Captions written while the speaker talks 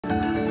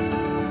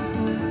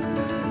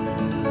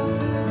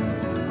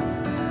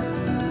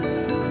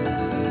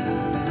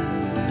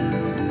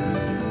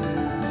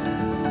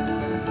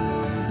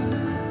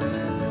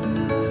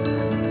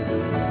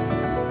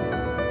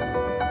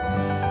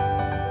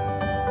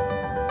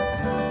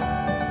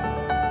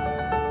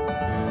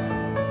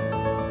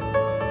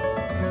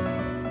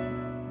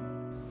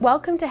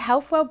Welcome to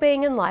Health,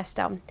 Wellbeing and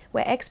Lifestyle,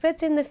 where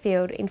experts in the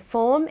field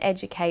inform,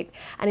 educate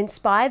and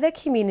inspire the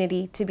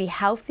community to be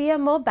healthier,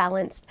 more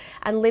balanced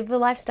and live the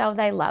lifestyle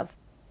they love.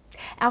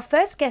 Our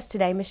first guest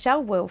today,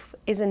 Michèle Wolff,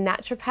 is a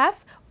naturopath,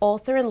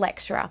 author and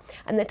lecturer,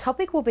 and the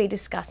topic we'll be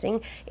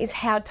discussing is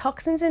how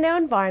toxins in our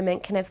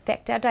environment can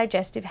affect our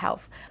digestive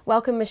health.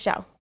 Welcome,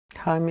 Michèle.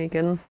 Hi,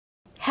 Megan.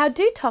 How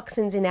do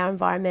toxins in our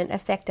environment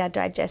affect our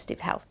digestive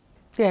health?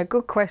 Yeah,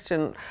 good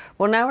question.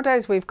 Well,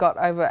 nowadays we've got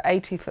over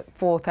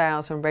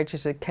 84,000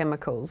 registered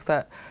chemicals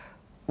that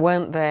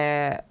weren't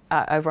there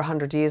over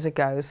 100 years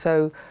ago.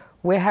 So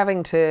we're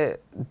having to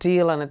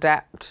deal and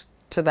adapt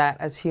to that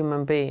as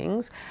human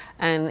beings.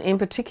 And in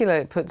particular,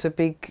 it puts a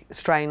big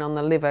strain on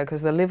the liver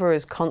because the liver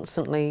is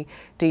constantly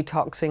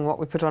detoxing what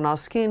we put on our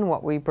skin,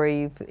 what we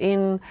breathe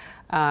in,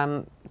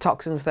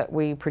 toxins that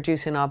we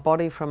produce in our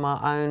body from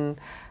our own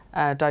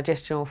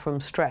digestion or from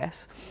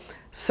stress.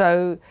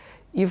 So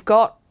you've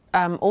got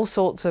all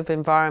sorts of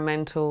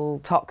environmental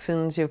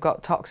toxins. You've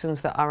got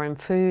toxins that are in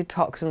food,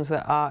 toxins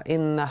that are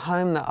in the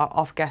home that are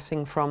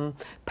off-gassing from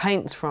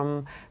paints,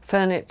 from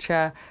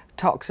furniture,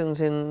 toxins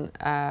in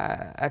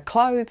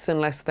clothes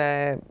unless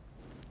they're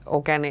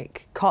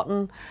organic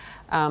cotton,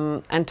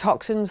 and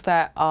toxins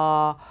that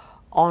are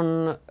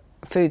on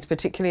foods,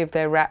 particularly if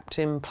they're wrapped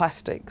in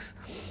plastics.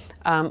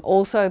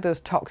 Also,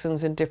 there's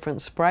toxins in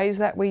different sprays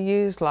that we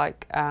use,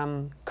 like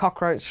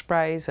cockroach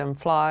sprays and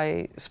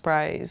fly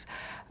sprays.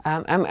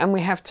 And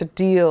we have to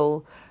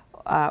deal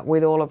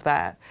with all of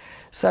that.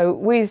 So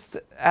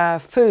with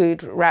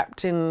food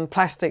wrapped in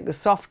plastic, the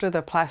softer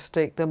the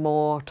plastic, the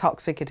more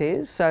toxic it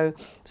is. So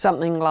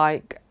something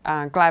like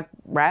Glad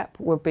wrap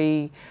would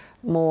be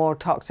more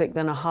toxic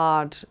than a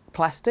hard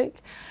plastic.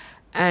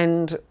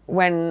 And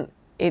when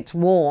it's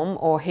warm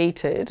or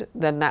heated,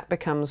 then that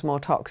becomes more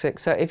toxic.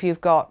 So if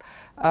you've got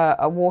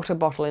a water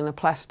bottle in a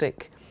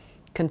plastic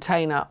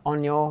container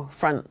on your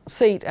front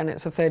seat and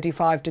it's a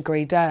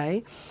 35-degree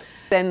day,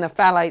 then the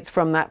phthalates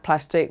from that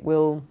plastic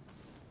will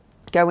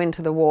go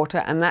into the water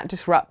and that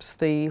disrupts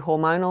the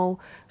hormonal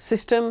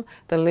system.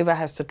 The liver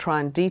has to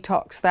try and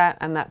detox that,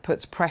 and that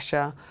puts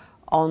pressure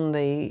on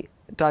the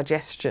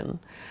digestion.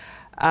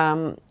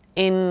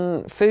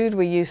 In food,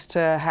 we used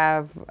to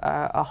have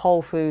a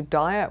whole food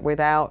diet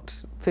without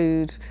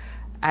food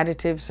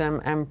additives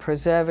and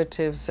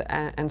preservatives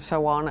and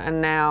so on, and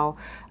now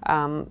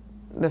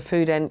the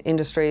food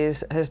industry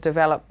has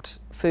developed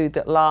food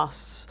that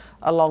lasts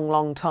a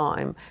long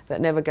time,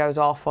 that never goes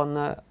off on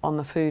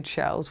the food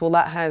shelves. Well,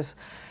 that has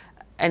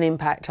an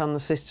impact on the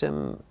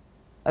system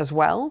as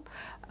well,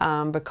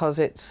 because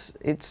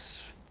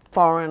it's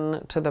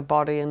foreign to the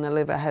body and the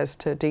liver has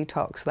to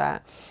detox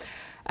that.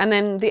 And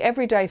then the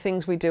everyday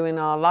things we do in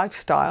our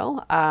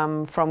lifestyle,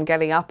 from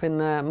getting up in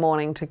the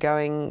morning to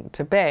going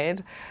to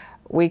bed,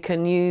 we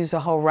can use a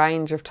whole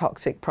range of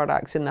toxic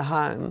products in the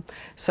home.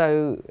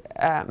 So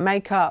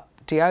makeup,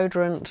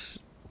 deodorant,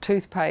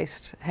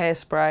 toothpaste,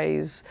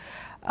 hairsprays,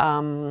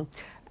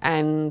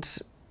 and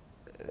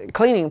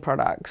cleaning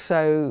products.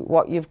 So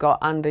what you've got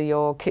under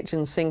your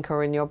kitchen sink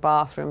or in your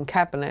bathroom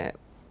cabinet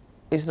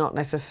is not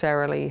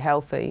necessarily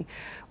healthy.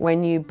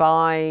 When you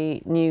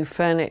buy new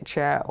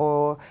furniture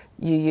or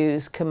you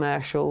use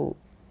commercial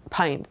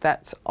paint,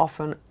 that's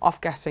often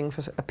off-gassing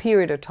for a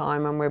period of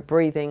time and we're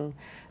breathing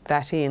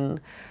that in.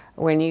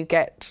 When you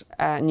get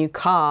a new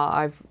car,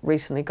 I've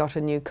recently got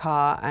a new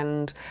car,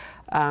 and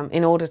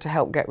in order to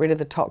help get rid of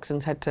the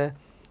toxins, had to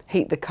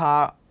heat the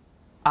car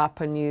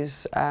up and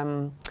use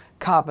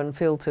carbon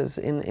filters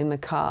in the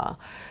car.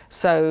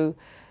 So,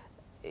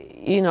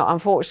 you know,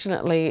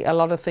 unfortunately, a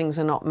lot of things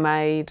are not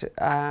made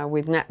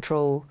with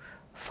natural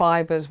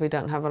fibres. We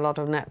don't have a lot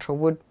of natural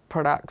wood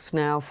products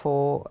now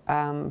for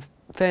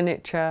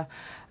furniture,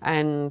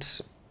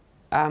 and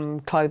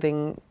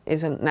clothing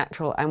isn't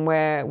natural, and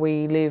where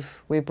we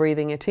live we're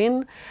breathing it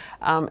in.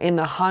 In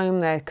the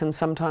home there can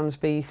sometimes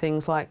be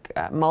things like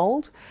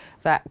mould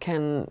that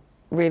can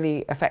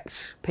really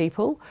affect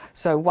people.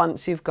 So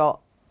once you've got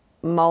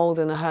mould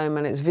in the home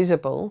and it's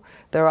visible,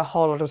 there are a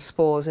whole lot of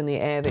spores in the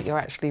air that you're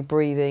actually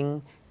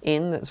breathing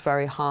in that's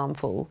very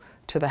harmful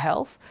to the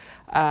health.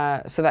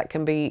 So that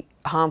can be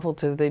harmful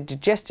to the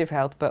digestive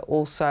health, but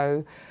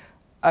also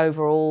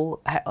overall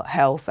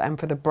health and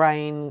for the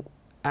brain,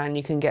 and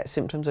you can get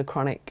symptoms of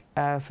chronic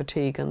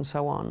fatigue and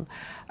so on.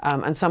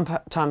 And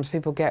sometimes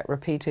people get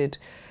repeated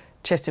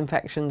chest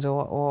infections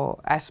or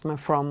asthma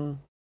from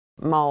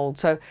mould.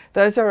 So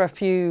those are a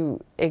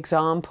few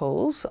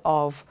examples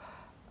of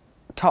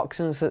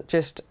toxins that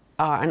just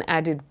are an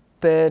added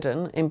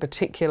burden, in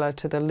particular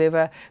to the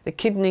liver. The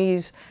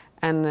kidneys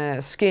and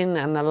the skin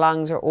and the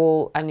lungs are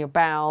all, and your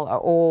bowel are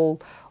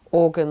all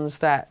organs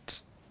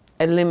that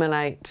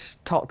eliminate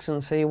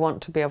toxins, so you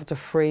want to be able to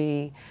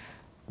free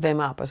them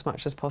up as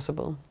much as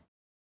possible.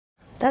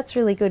 That's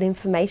really good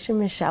information,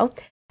 Michèle.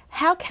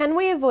 How can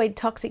we avoid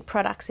toxic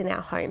products in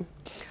our home?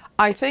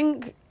 I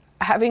think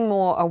having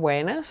more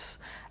awareness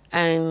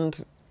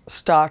and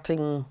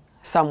starting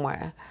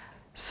somewhere.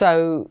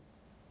 So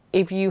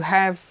if you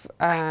have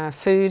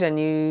food and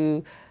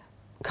you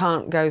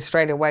can't go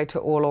straight away to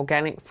all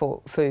organic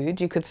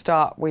food, you could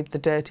start with the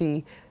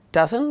Dirty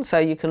Dozen. So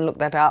you can look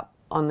that up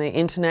on the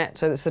internet.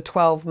 So it's the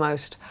 12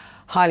 most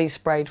highly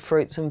sprayed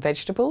fruits and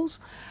vegetables,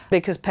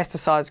 because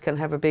pesticides can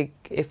have a big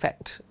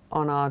effect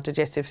on our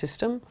digestive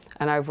system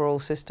and overall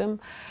system.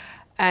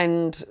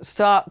 And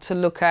start to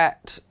look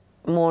at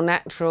more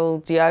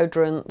natural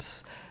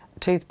deodorants,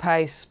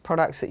 toothpaste,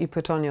 products that you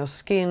put on your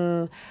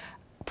skin,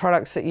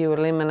 products that you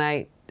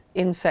eliminate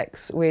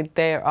insects with.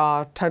 There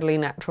are totally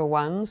natural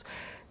ones.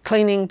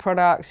 Cleaning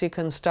products, you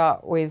can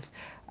start with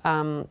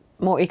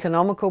more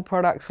economical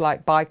products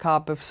like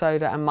bicarb of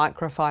soda and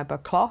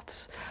microfiber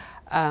cloths.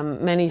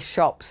 Many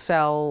shops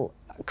sell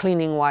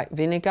cleaning white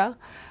vinegar,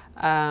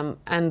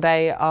 and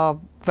they are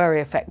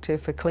very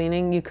effective for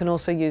cleaning. You can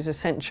also use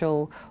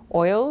essential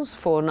oils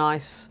for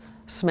nice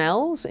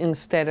smells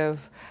instead of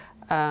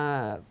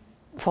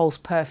false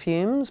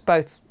perfumes,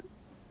 both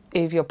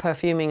if you're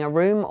perfuming a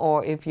room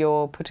or if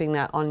you're putting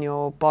that on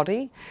your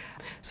body.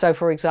 So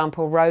for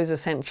example, rose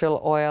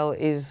essential oil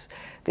is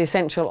the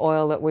essential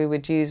oil that we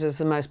would use as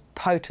the most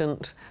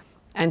potent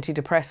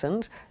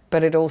antidepressant,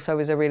 but it also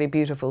is a really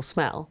beautiful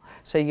smell.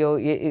 So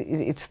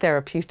it's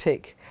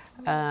therapeutic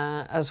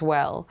as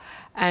well.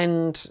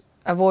 And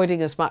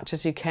avoiding as much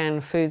as you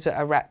can foods that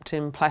are wrapped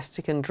in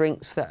plastic and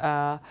drinks that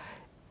are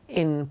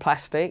in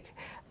plastic.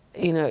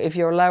 You know, if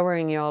you're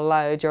lowering your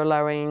load, you're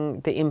lowering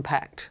the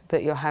impact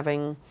that you're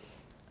having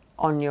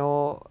on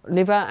your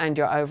liver and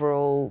your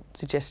overall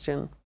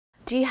digestion.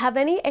 Do you have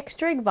any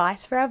extra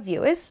advice for our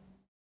viewers?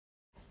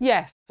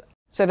 Yes.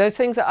 So those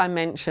things that I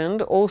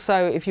mentioned,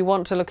 also if you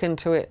want to look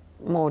into it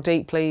more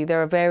deeply,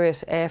 there are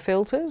various air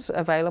filters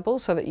available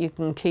so that you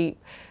can keep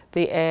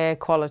the air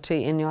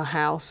quality in your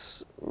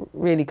house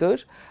really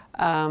good.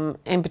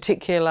 In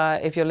particular,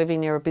 if you're living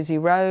near a busy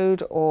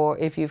road, or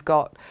if you've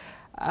got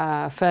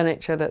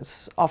furniture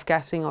that's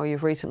off-gassing, or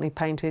you've recently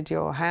painted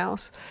your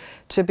house,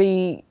 to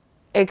be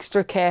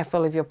extra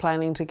careful if you're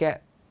planning to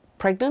get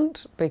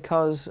pregnant,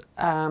 because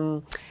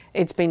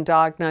it's been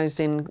diagnosed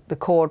in the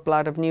cord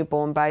blood of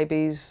newborn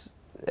babies,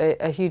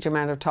 a huge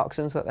amount of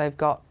toxins that they've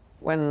got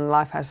when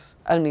life has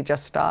only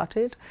just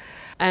started.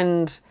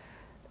 And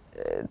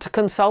to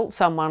consult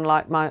someone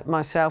like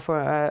myself or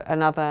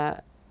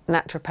another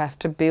naturopath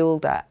to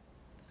build that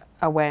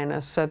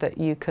awareness so that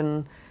you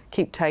can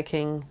keep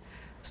taking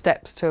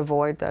steps to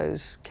avoid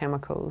those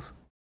chemicals.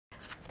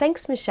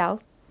 Thanks,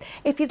 Michèle.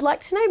 If you'd like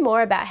to know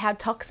more about how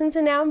toxins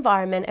in our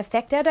environment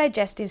affect our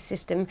digestive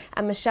system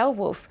and Michèle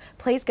Wolff,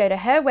 please go to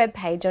her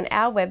webpage on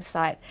our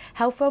website,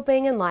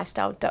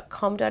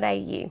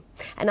 healthwellbeingandlifestyle.com.au.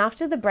 And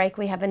after the break,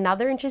 we have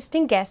another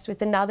interesting guest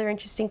with another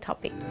interesting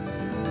topic.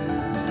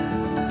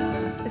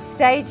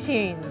 Stay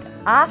tuned.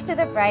 After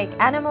the break,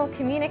 animal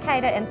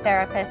communicator and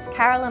therapist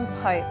Carolyn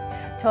Pope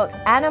talks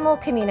animal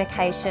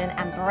communication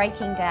and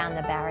breaking down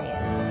the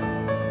barriers.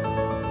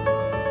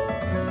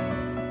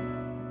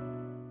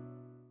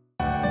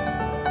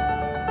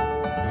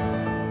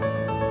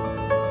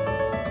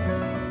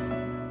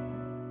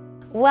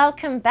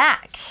 Welcome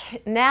back.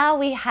 Now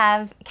we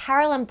have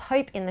Carolyn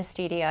Pope in the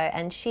studio,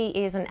 and she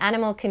is an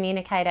animal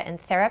communicator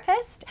and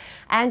therapist,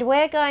 and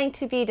we're going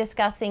to be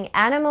discussing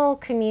animal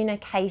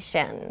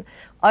communication,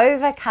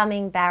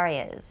 overcoming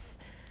barriers.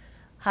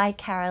 Hi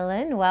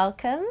Carolyn,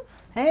 welcome.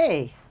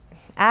 Hey.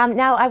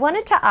 Now I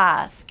wanted to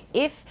ask,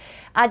 if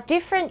are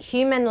different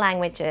human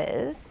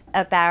languages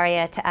a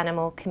barrier to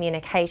animal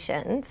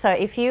communication? So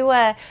if you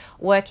were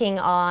working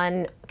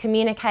on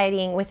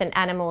communicating with an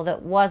animal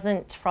that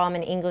wasn't from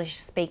an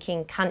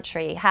English-speaking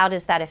country, how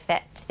does that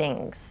affect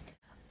things?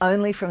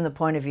 Only from the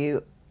point of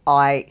view,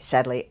 I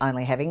sadly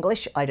only have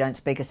English. I don't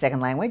speak a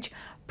second language.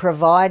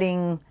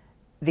 Providing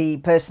the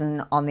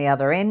person on the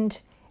other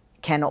end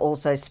can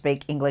also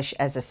speak English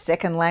as a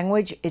second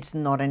language, it's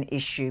not an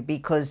issue,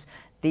 because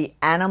the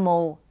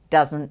animal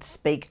doesn't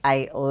speak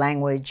a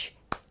language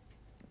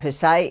per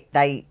se.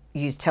 They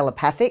use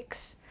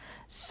telepathics.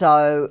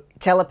 So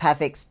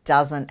telepathics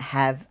doesn't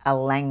have a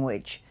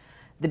language.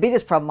 The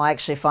biggest problem I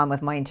actually find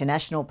with my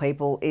international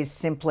people is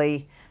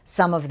simply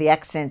some of the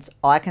accents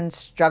I can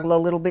struggle a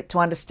little bit to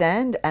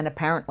understand, and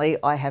apparently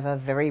I have a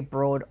very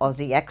broad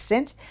Aussie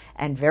accent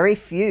and very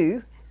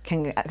few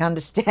can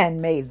understand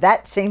me.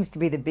 That seems to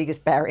be the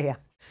biggest barrier.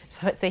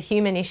 So it's a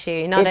human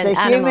issue, not an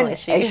animal issue.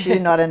 It's a human issue,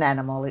 not an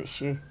animal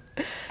issue.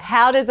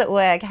 How does it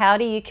work? How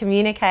do you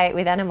communicate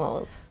with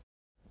animals?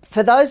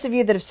 For those of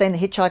you that have seen The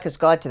Hitchhiker's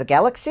Guide to the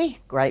Galaxy,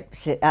 great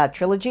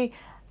trilogy,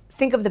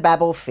 think of the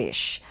babble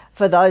fish.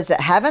 For those that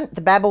haven't,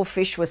 the babble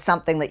fish was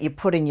something that you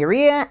put in your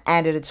ear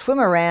and it'd swim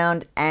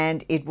around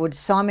and it would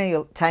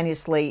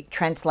simultaneously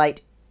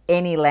translate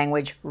any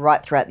language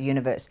right throughout the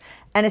universe.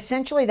 And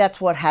essentially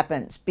that's what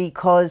happens,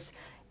 because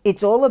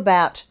it's all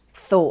about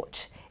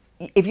thought.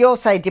 If you're,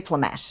 say, a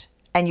diplomat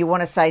and you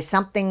want to say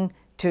something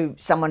to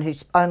someone who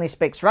only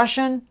speaks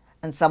Russian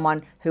and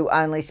someone who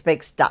only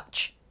speaks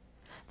Dutch,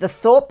 the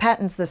thought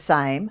pattern's the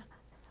same.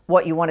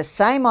 What you want to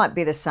say might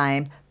be the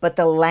same, but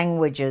the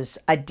languages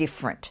are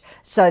different.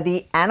 So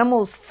the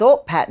animal's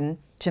thought pattern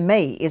to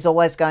me is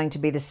always going to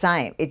be the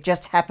same. It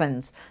just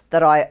happens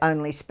that I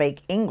only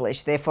speak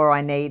English, therefore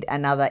I need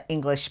another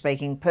English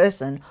speaking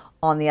person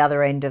on the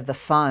other end of the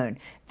phone.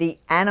 The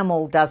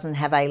animal doesn't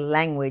have a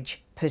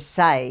language per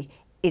se,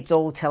 it's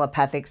all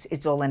telepathics,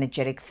 it's all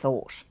energetic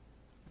thought.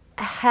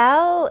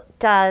 How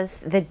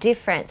does the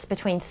difference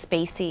between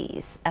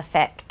species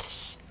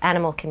affect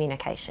animal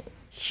communication?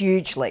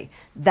 Hugely.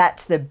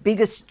 That's the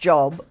biggest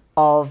job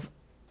of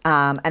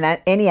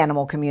any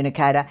animal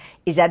communicator,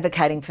 is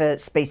advocating for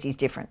species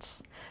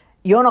difference.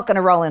 You're not going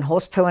to roll in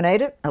horse poo and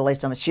eat it, at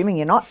least I'm assuming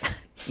you're not.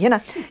 You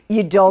know,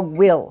 your dog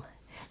will.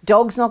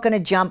 Dog's not going to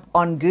jump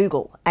on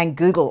Google and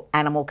Google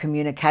animal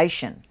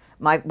communication.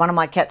 One of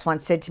my cats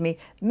once said to me,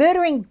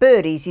 murdering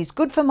birdies is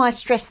good for my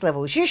stress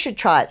levels. You should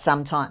try it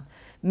sometime.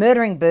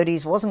 Murdering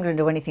birdies wasn't going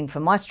to do anything for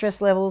my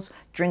stress levels.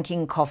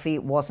 Drinking coffee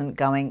wasn't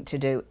going to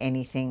do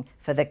anything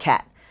for the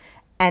cat.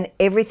 And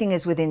everything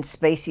is within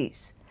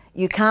species.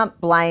 You can't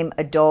blame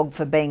a dog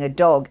for being a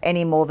dog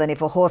any more than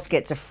if a horse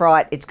gets a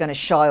fright, it's going to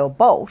shy or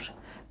bolt,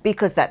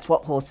 because that's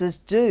what horses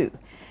do.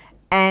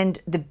 And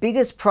the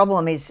biggest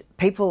problem is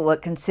people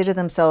that consider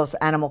themselves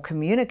animal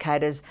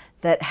communicators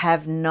that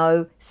have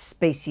no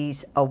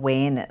species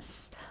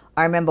awareness.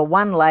 I remember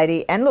one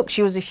lady, and look,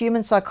 she was a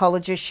human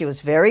psychologist, she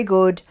was very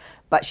good,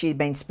 but she'd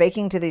been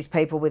speaking to these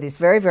people with this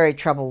very, very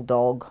troubled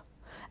dog.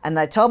 And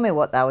they told me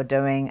what they were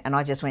doing, and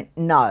I just went,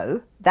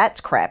 no,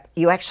 that's crap.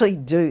 You actually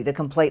do the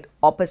complete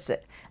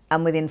opposite.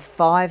 And within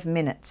 5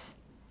 minutes,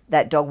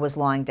 that dog was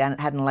lying down. It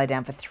hadn't laid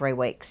down for 3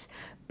 weeks,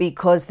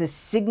 because the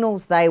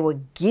signals they were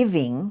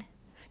giving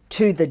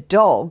to the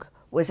dog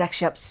was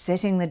actually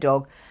upsetting the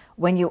dog.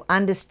 When you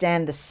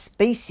understand the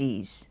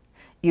species,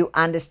 you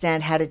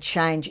understand how to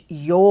change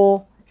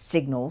your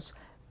signals,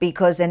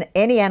 because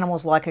any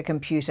animal's like a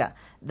computer.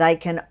 They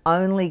can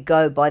only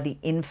go by the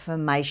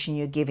information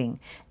you're giving.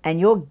 And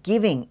you're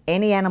giving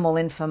any animal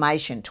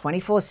information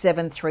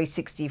 24/7,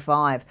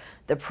 365.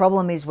 The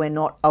problem is we're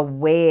not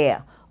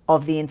aware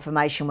of the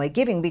information we're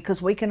giving,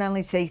 because we can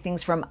only see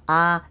things from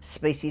our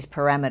species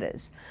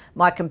parameters.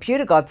 My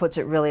computer guy puts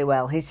it really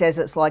well. He says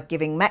it's like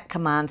giving Mac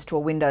commands to a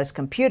Windows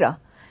computer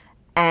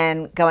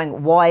and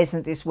going, why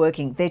isn't this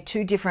working? They're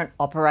two different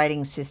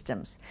operating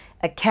systems.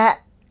 A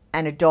cat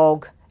and a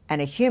dog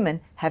and a human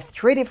have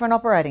 3 different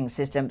operating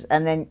systems,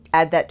 and then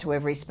add that to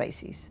every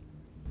species.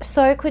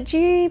 So could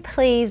you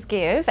please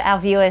give our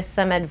viewers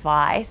some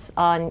advice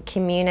on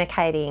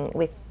communicating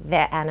with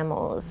their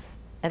animals?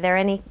 Are there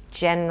any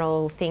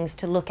general things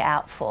to look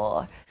out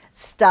for?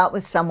 Start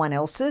with someone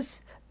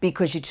else's,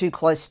 because you're too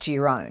close to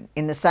your own.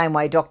 In the same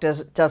way,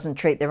 doctors doesn't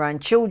treat their own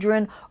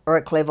children, or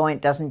a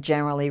clairvoyant doesn't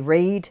generally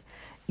read.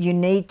 You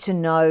need to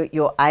know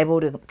you're able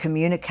to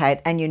communicate,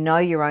 and you know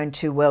your own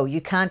too well. You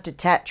can't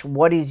detach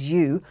what is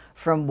you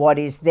from what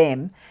is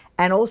them.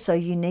 And also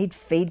you need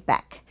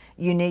feedback.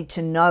 You need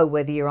to know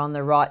whether you're on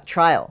the right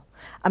trail.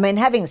 I mean,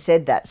 having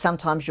said that,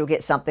 sometimes you'll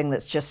get something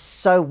that's just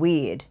so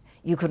weird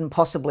you couldn't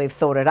possibly have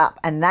thought it up,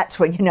 and that's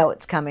when you know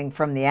it's coming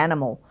from the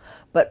animal.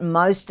 But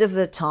most of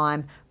the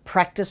time,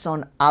 practice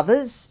on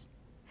others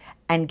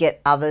and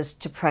get others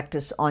to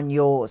practice on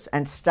yours,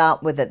 and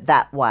start with it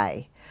that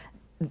way.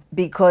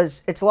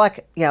 Because it's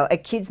like, you know, a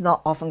kid's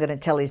not often going to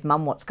tell his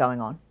mum what's going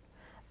on,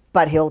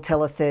 but he'll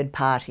tell a third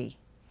party.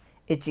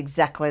 It's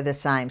exactly the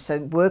same. So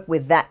work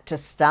with that to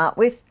start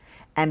with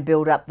and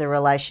build up the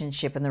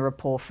relationship and the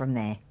rapport from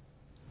there.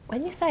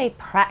 When you say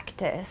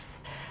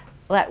practice,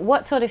 like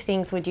what sort of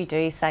things would you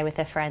do, say, with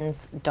a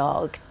friend's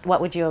dog? What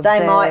would you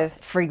observe? They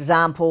might, for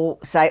example,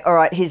 say, all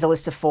right, here's a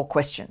list of 4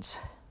 questions.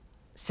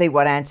 See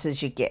what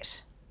answers you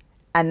get.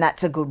 And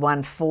that's a good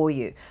one for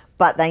you.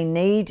 But they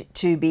need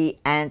to be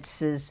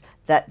answers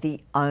that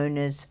the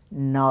owners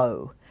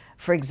know.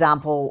 For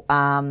example,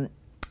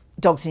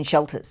 dogs in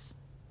shelters.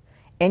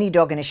 Any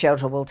dog in a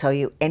shelter will tell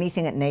you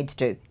anything it needs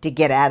to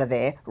get out of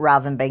there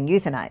rather than being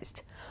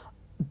euthanized.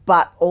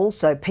 But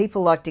also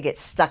people like to get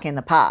stuck in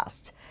the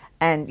past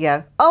and, you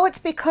know, oh, it's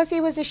because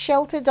he was a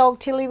shelter dog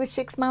till he was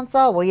 6 months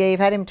old. Well, yeah, you've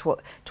had him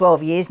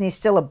 12 years and he's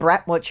still a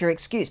brat. What's your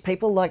excuse?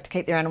 People like to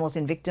keep their animals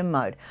in victim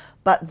mode,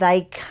 but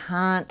they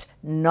can't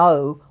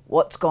know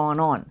what's gone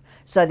on.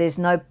 So there's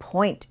no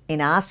point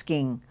in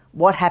asking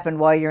what happened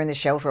while you're in the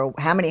shelter, or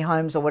how many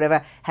homes or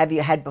whatever have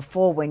you had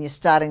before, when you're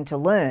starting to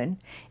learn,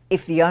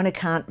 if the owner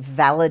can't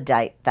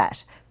validate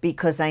that,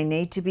 because they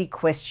need to be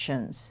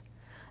questions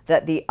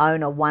that the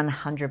owner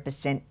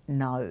 100%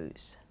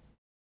 knows.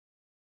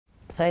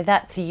 So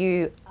that's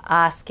you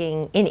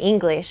asking in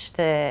English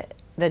the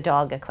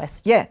dog a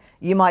question. Yeah,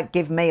 you might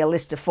give me a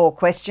list of 4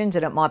 questions,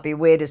 and it might be,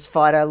 what does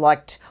Fido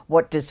like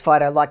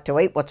to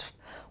eat?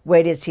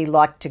 Where does he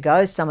like to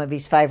go? Some of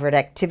his favourite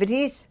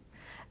activities.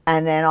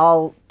 And then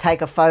I'll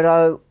take a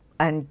photo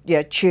and, you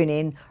know, tune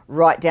in,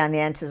 write down the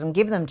answers and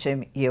give them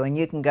to you. And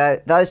you can go,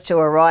 those 2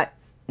 are right.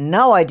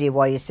 No idea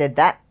why you said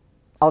that.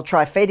 I'll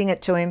try feeding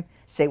it to him,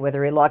 see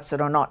whether he likes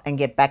it or not, and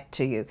get back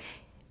to you.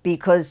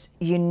 Because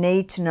you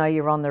need to know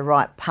you're on the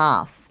right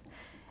path.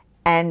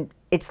 And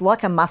it's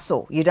like a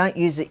muscle. You don't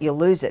use it, you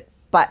lose it.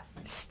 But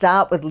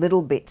start with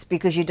little bits,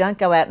 because you don't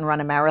go out and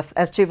run a marathon.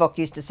 As Tuvok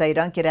used to say, you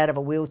don't get out of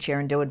a wheelchair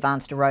and do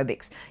advanced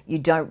aerobics. You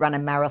don't run a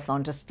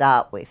marathon to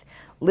start with.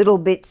 Little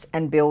bits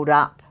and build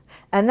up.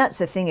 And that's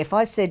the thing. If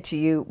I said to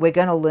you, we're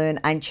going to learn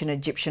ancient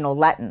Egyptian or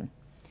Latin,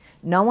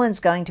 no one's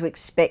going to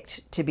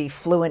expect to be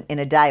fluent in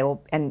a day,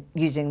 and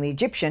using the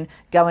Egyptian,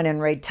 go in and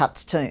read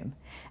Tut's tomb.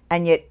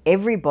 And yet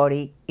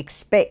everybody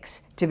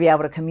expects to be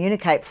able to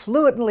communicate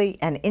fluently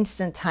and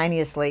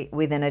instantaneously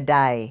within a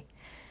day.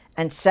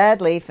 And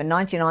sadly, for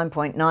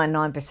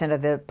 99.99%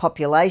 of the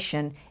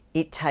population,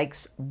 it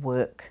takes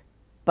work.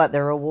 But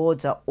the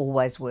rewards are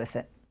always worth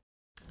it.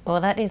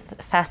 Well, that is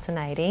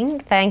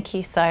fascinating. Thank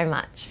you so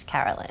much,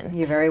 Carolyn.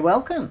 You're very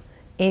welcome.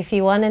 If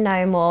you want to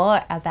know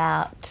more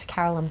about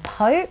Carolyn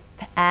Pope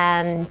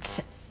and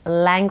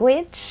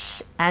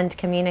language and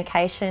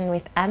communication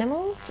with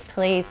animals,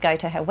 please go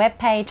to her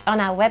webpage on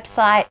our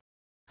website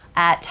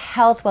at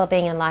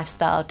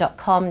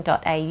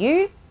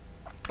healthwellbeingandlifestyle.com.au,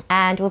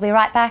 and we'll be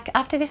right back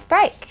after this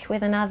break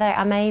with another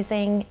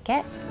amazing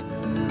guest.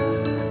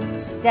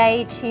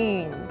 Stay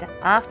tuned.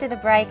 After the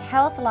break,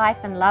 health, life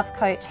and love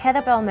coach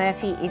Heather Bell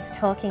Murphy is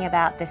talking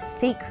about the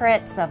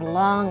secrets of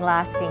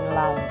long-lasting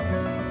love.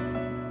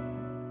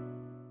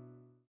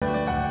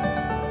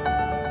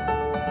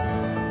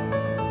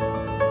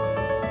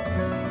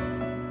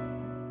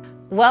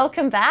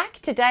 Welcome back.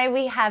 Today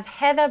we have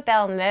Heather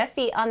Bell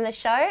Murphy on the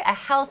show, a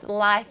health,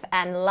 life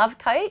and love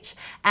coach,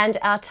 and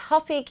our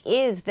topic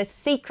is the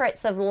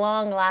secrets of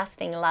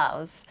long-lasting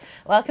love.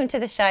 Welcome to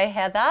the show,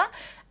 Heather,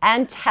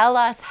 and tell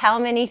us, how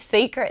many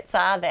secrets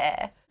are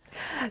there?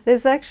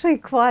 There's actually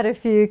quite a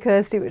few,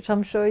 Kirsty, which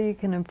I'm sure you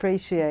can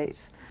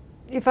appreciate.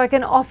 If I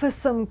can offer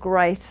some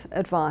great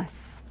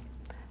advice,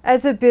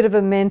 as a bit of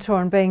a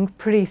mentor and being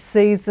pretty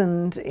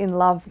seasoned in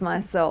love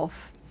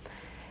myself,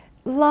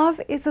 love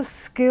is a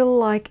skill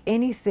like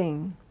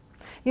anything,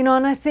 you know,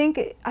 and I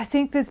think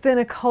there's been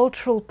a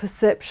cultural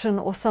perception,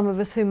 or some of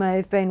us who may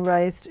have been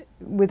raised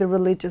with a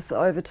religious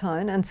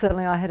overtone, and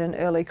certainly I had an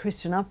early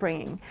Christian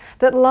upbringing,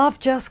 that love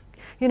just,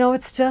 you know,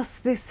 it's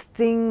just this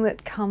thing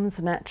that comes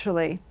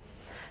naturally.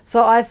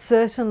 So I've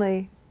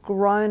certainly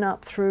grown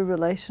up through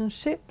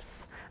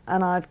relationships,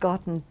 and I've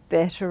gotten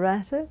better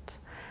at it,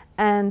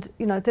 and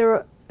you know,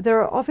 there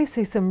are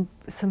obviously some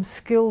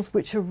skills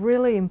which are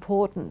really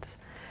important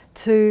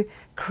to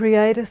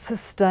create a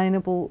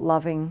sustainable,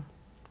 loving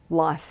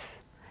life.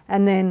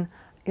 And then,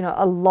 you know,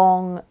 a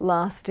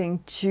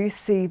long-lasting,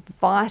 juicy,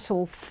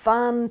 vital,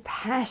 fun,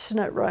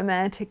 passionate,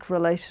 romantic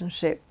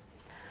relationship.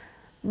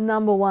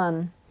 Number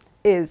one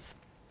is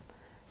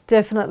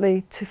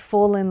definitely to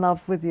fall in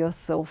love with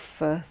yourself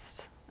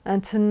first,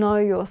 and to know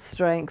your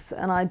strengths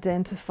and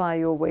identify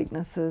your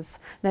weaknesses.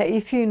 Now,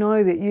 if you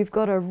know that you've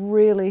got a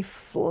really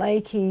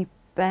flaky,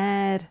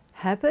 bad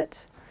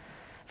habit,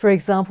 for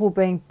example,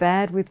 being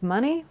bad with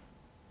money,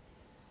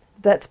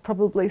 that's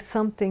probably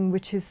something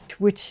which you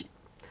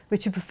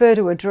prefer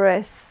to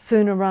address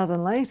sooner rather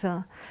than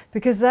later,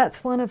 because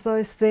that's one of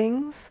those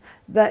things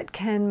that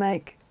can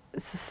make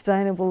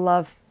sustainable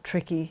love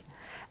tricky.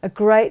 A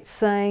great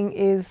saying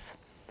is,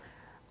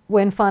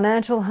 when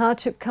financial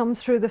hardship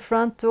comes through the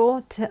front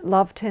door,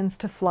 love tends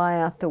to fly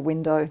out the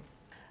window.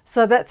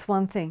 So that's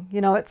one thing. You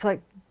know, it's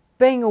like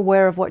being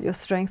aware of what your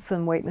strengths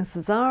and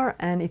weaknesses are,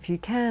 and if you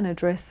can,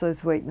 address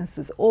those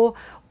weaknesses, or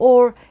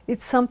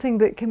it's something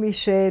that can be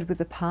shared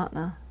with a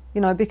partner, you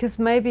know, because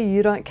maybe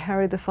you don't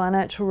carry the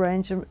financial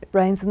reins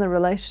in the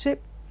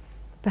relationship.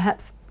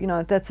 Perhaps, you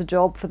know, that's a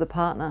job for the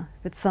partner.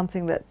 It's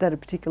something that a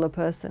particular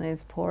person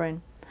is poor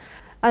in.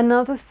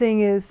 Another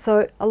thing is,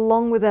 so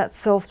along with that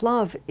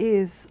self-love,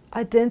 is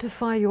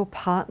identify your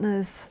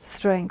partner's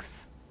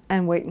strengths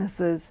and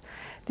weaknesses.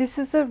 This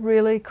is a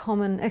really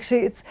common,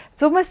 actually it's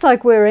almost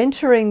like we're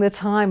entering the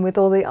time with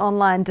all the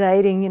online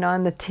dating, you know,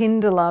 and the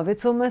Tinder love.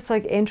 It's almost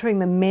like entering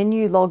the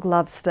menu log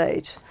love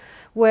stage,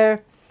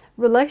 where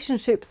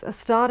relationships are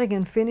starting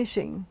and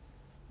finishing,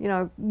 you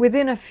know,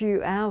 within a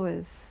few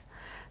hours.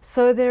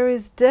 So there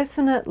is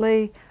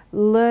definitely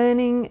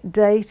learning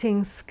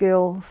dating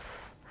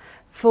skills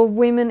for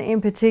women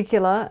in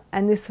particular,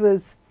 and this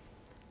was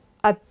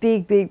a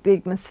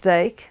big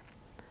mistake,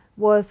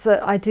 was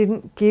that I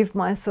didn't give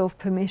myself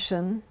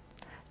permission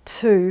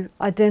to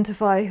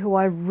identify who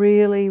I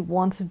really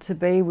wanted to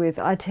be with.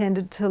 I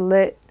tended to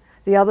let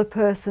the other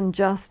person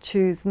just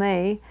choose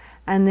me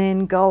and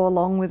then go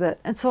along with it.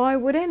 And so I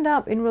would end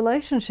up in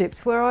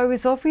relationships where I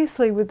was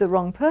obviously with the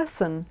wrong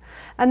person.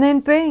 And then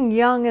being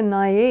young and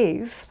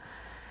naive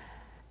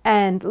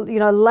and, you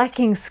know,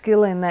 lacking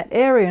skill in that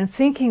area and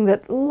thinking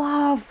that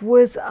love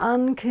was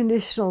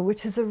unconditional,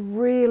 which is a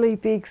really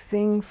big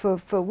thing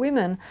for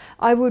women,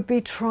 I would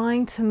be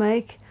trying to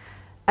make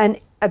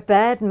a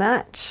bad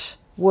match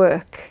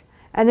work,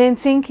 and then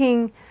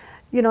thinking,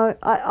 you know,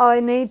 I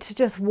need to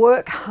just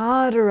work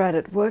harder at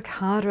it.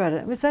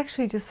 It was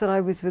actually just that I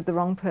was with the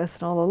wrong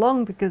person all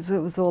along, because it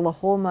was all a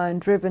hormone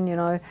driven, you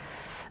know,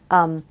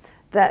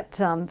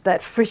 that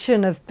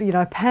friction of, you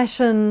know,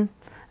 passion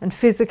and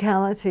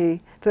physicality,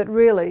 but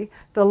really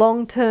the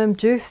long-term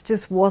juice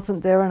just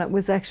wasn't there, and it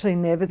was actually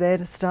never there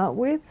to start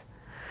with.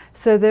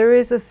 So there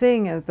is a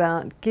thing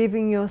about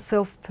giving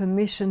yourself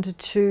permission to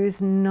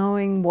choose,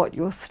 knowing what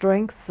your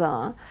strengths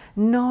are,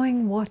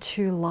 knowing what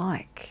you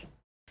like.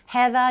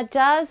 Heather,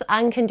 does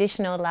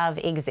unconditional love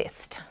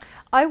exist?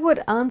 I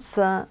would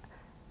answer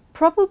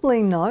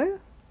probably no,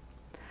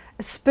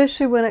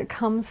 especially when it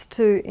comes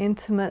to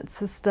intimate,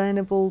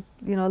 sustainable,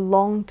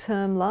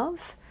 long-term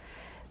love,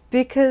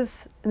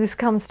 because this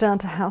comes down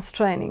to house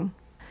training,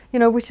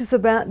 which is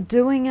about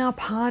doing our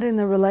part in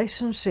the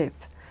relationship.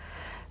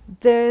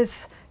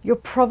 You're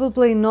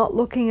probably not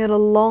looking at a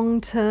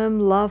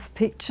long-term love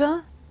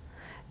picture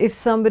if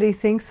somebody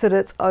thinks that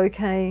it's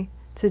okay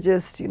to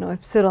just,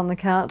 sit on the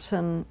couch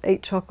and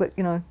eat chocolate.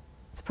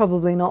 It's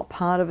probably not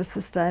part of a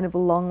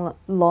sustainable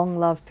long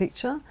love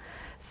picture.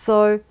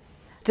 So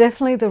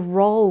definitely the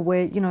role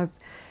where,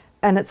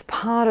 and it's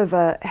part of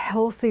a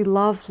healthy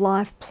love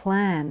life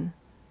plan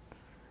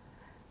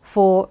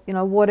for,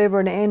 whatever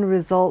an end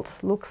result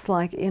looks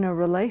like in a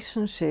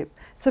relationship.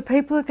 So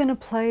people are going to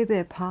play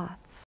their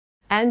parts.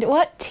 And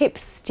what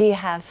tips do you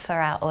have for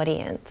our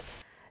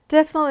audience?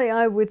 Definitely,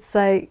 I would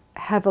say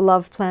have a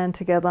love plan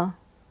together,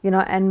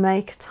 and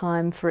make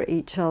time for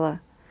each other.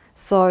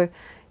 So,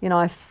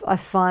 I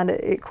find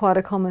it quite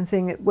a common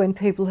thing that when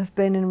people have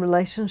been in a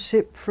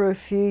relationship for a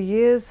few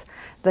years,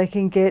 they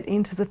can get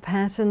into the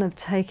pattern of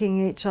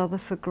taking each other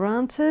for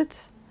granted,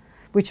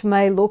 which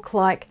may look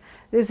like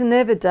there's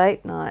never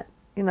date night.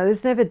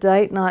 There's never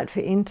date night for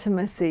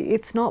intimacy.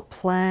 It's not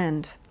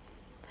planned.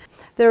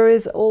 There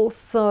is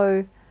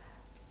also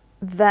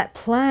that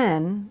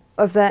plan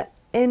of that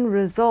end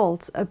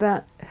result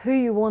about who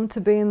you want to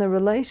be in the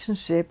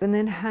relationship and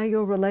then how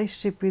your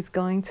relationship is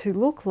going to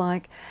look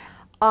like.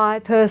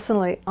 I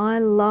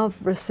love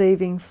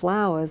receiving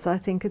flowers. I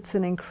think it's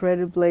an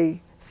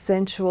incredibly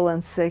sensual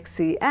and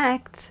sexy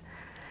act.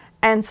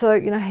 And so,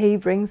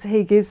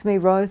 he gives me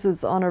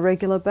roses on a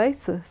regular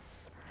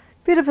basis.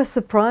 Bit of a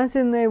surprise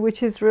in there,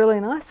 which is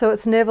really nice. So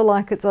it's never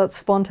like it's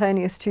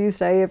spontaneous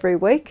Tuesday every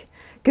week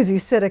because you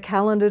set a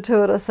calendar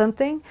to it or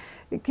something.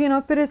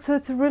 But it's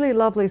a really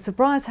lovely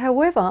surprise.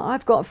 However,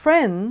 I've got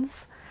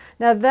friends.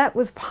 Now that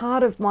was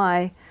part of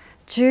my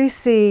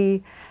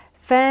juicy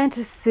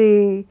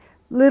fantasy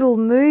little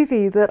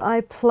movie that I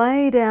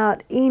played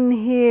out in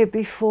here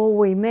before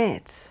we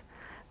met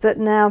that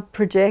now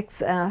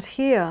projects out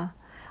here.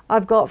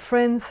 I've got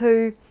friends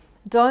who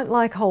don't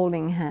like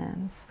holding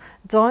hands,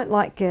 don't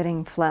like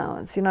getting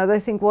flowers. They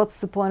think, what's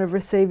the point of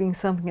receiving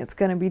something that's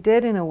going to be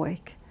dead in a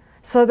week?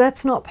 So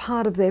that's not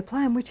part of their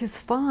plan, which is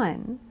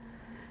fine.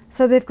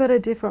 So they've got a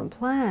different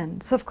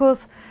plan. So of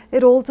course,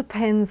 it all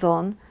depends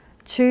on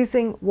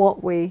choosing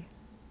what we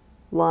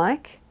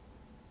like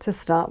to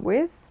start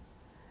with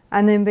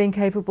and then being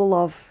capable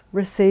of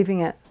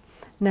receiving it.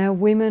 Now,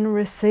 women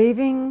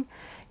receiving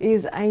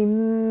is a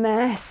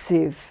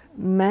massive,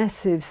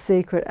 massive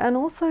secret and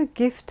also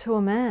gift to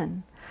a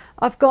man.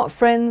 I've got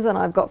friends, and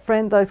I've got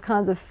those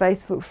kinds of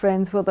Facebook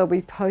friends where they'll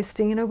be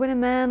posting, when a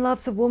man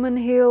loves a woman,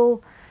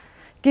 he'll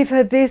give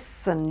her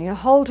this and you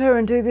hold her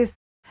and do this.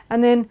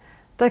 And then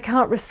they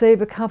can't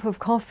receive a cup of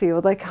coffee or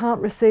they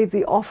can't receive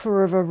the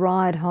offer of a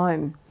ride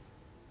home.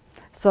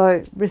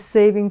 So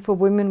receiving for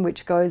women,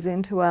 which goes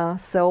into our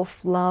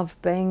self-love,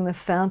 being the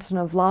fountain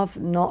of love,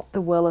 not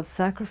the well of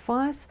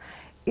sacrifice,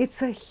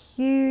 it's a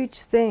huge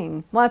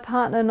thing. My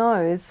partner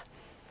knows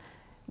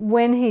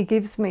when he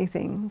gives me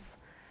things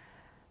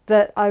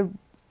that I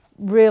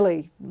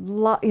really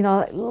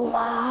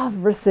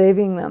love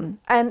receiving them,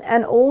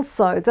 and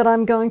also that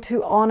I'm going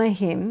to honour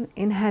him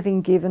in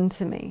having given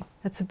to me.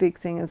 That's a big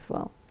thing as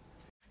well.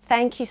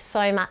 Thank you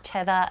so much,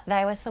 Heather.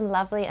 They were some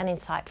lovely and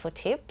insightful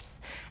tips.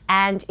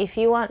 And if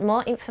you want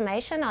more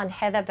information on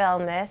Heather Bell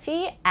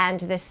Murphy and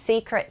the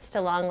secrets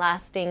to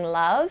long-lasting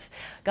love,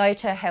 go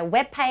to her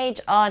webpage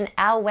on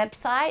our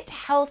website,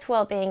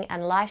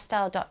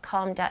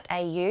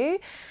 healthwellbeingandlifestyle.com.au.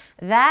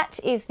 That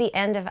is the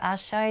end of our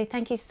show.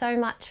 Thank you so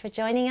much for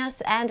joining us,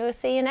 and we'll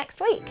see you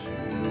next week.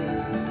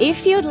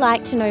 If you'd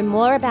like to know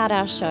more about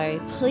our show,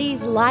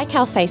 please like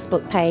our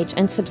Facebook page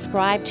and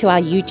subscribe to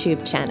our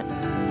YouTube channel.